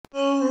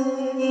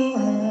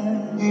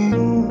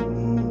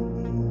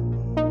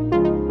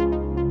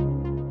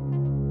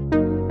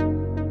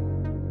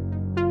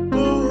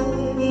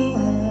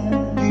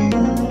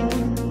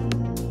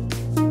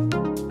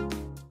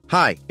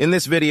Hi, in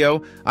this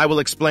video, I will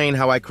explain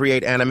how I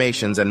create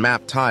animations and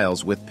map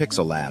tiles with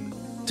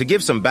PixelLab. To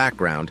give some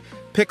background,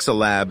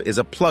 PixelLab is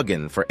a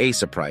plugin for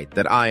Aseprite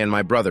that I and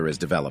my brother is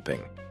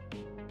developing.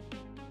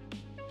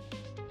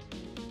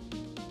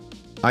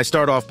 I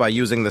start off by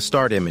using the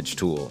Start Image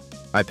tool.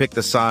 I pick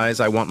the size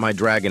I want my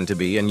dragon to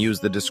be and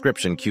use the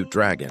description Cute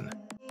Dragon.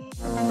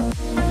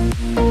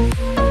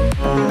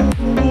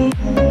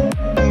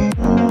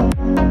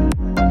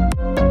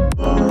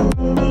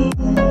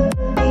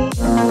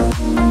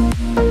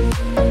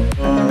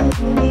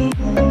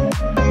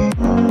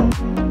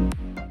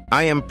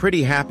 I am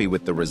pretty happy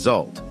with the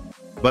result,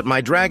 but my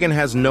dragon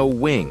has no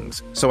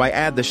wings, so I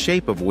add the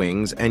shape of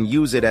wings and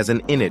use it as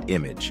an init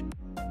image.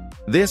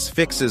 This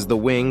fixes the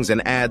wings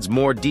and adds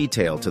more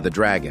detail to the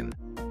dragon.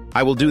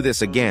 I will do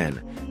this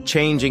again,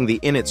 changing the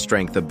init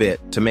strength a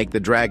bit to make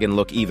the dragon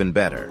look even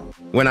better.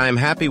 When I am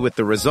happy with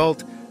the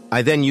result,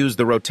 I then use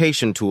the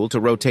rotation tool to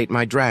rotate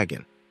my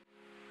dragon.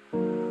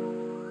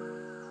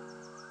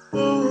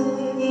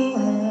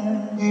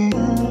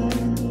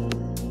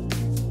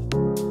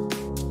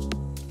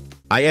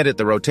 I edit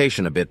the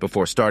rotation a bit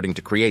before starting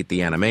to create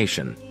the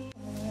animation.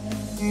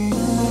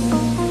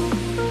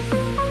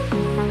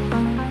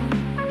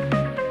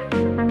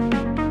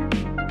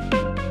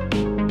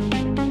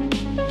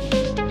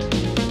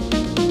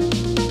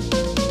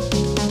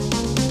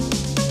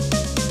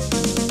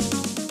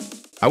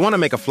 I want to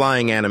make a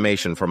flying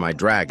animation for my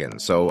dragon,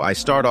 so I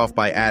start off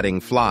by adding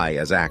fly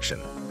as action.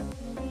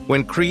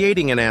 When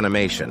creating an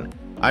animation,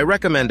 I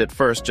recommend at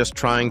first just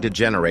trying to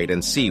generate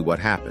and see what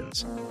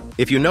happens.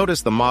 If you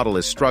notice the model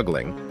is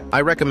struggling,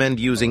 I recommend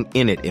using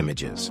init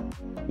images.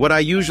 What I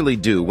usually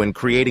do when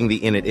creating the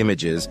init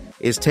images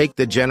is take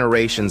the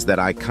generations that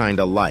I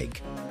kinda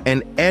like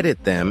and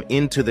edit them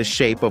into the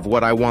shape of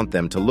what I want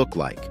them to look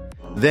like,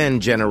 then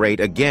generate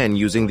again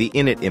using the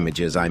init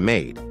images I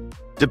made.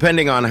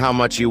 Depending on how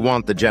much you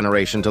want the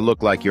generation to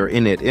look like your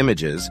init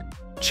images,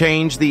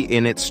 change the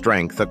init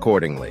strength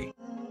accordingly.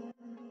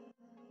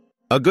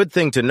 A good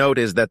thing to note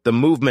is that the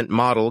movement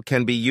model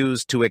can be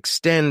used to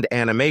extend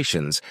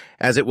animations,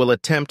 as it will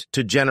attempt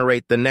to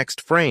generate the next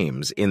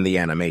frames in the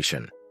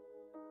animation.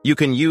 You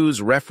can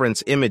use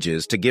reference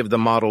images to give the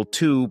model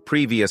 2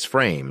 previous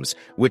frames,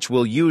 which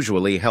will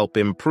usually help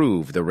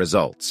improve the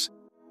results.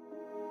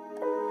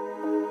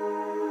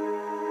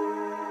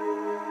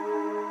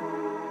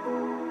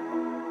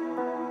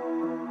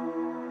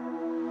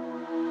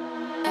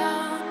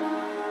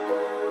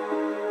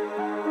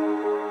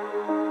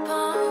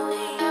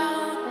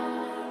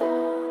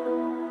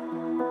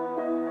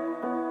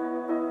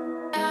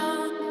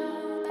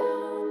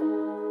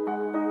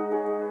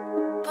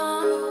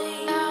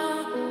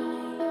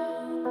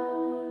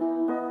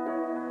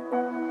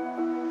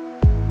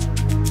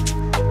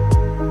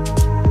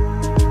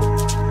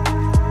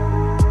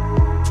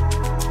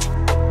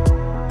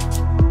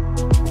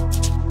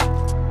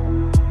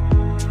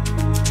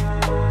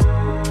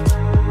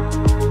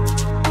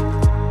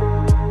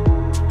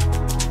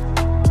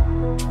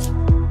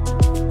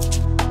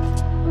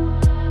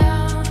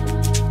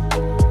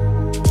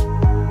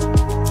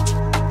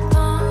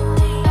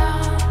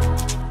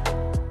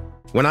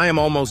 When I am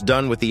almost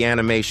done with the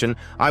animation,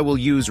 I will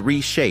use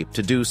Reshape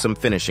to do some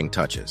finishing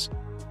touches.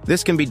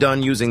 This can be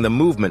done using the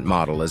movement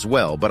model as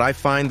well, but I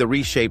find the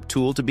Reshape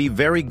tool to be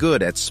very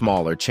good at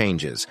smaller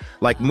changes,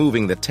 like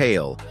moving the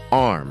tail,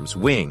 arms,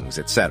 wings,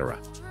 etc.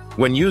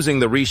 When using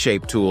the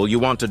Reshape tool, you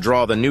want to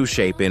draw the new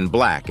shape in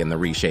black in the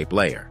Reshape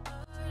layer.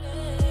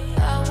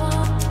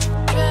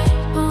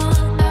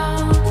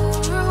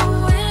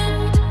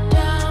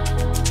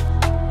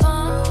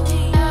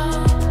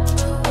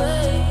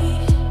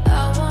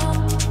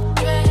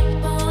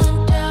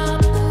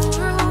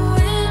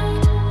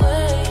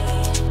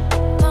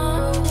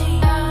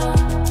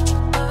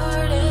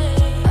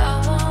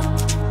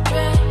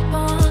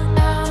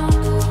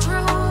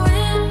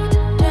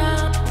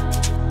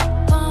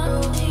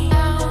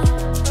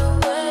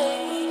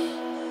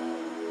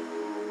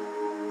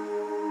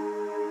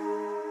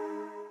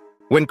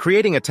 When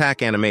creating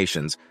attack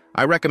animations,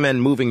 I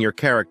recommend moving your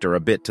character a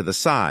bit to the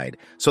side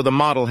so the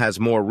model has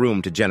more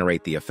room to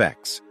generate the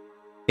effects.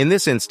 In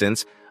this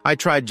instance, I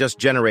tried just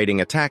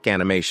generating attack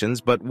animations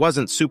but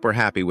wasn't super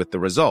happy with the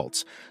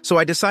results, so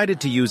I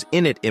decided to use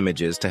init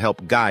images to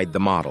help guide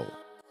the model.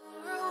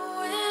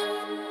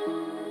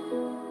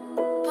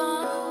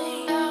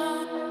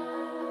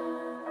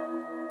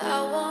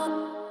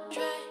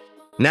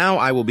 Now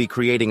I will be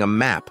creating a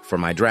map for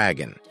my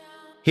dragon.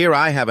 Here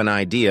I have an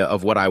idea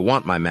of what I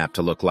want my map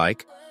to look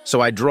like, so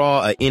I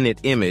draw an init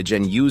image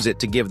and use it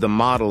to give the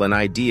model an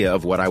idea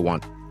of what I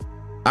want.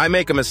 I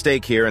make a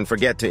mistake here and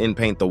forget to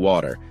inpaint the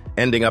water,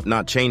 ending up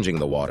not changing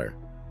the water.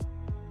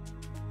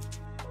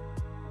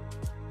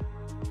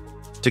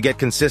 To get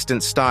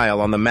consistent style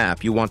on the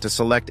map, you want to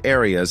select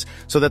areas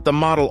so that the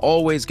model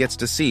always gets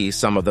to see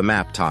some of the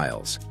map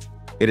tiles.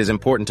 It is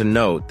important to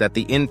note that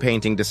the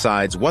inpainting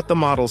decides what the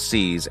model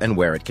sees and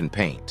where it can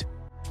paint.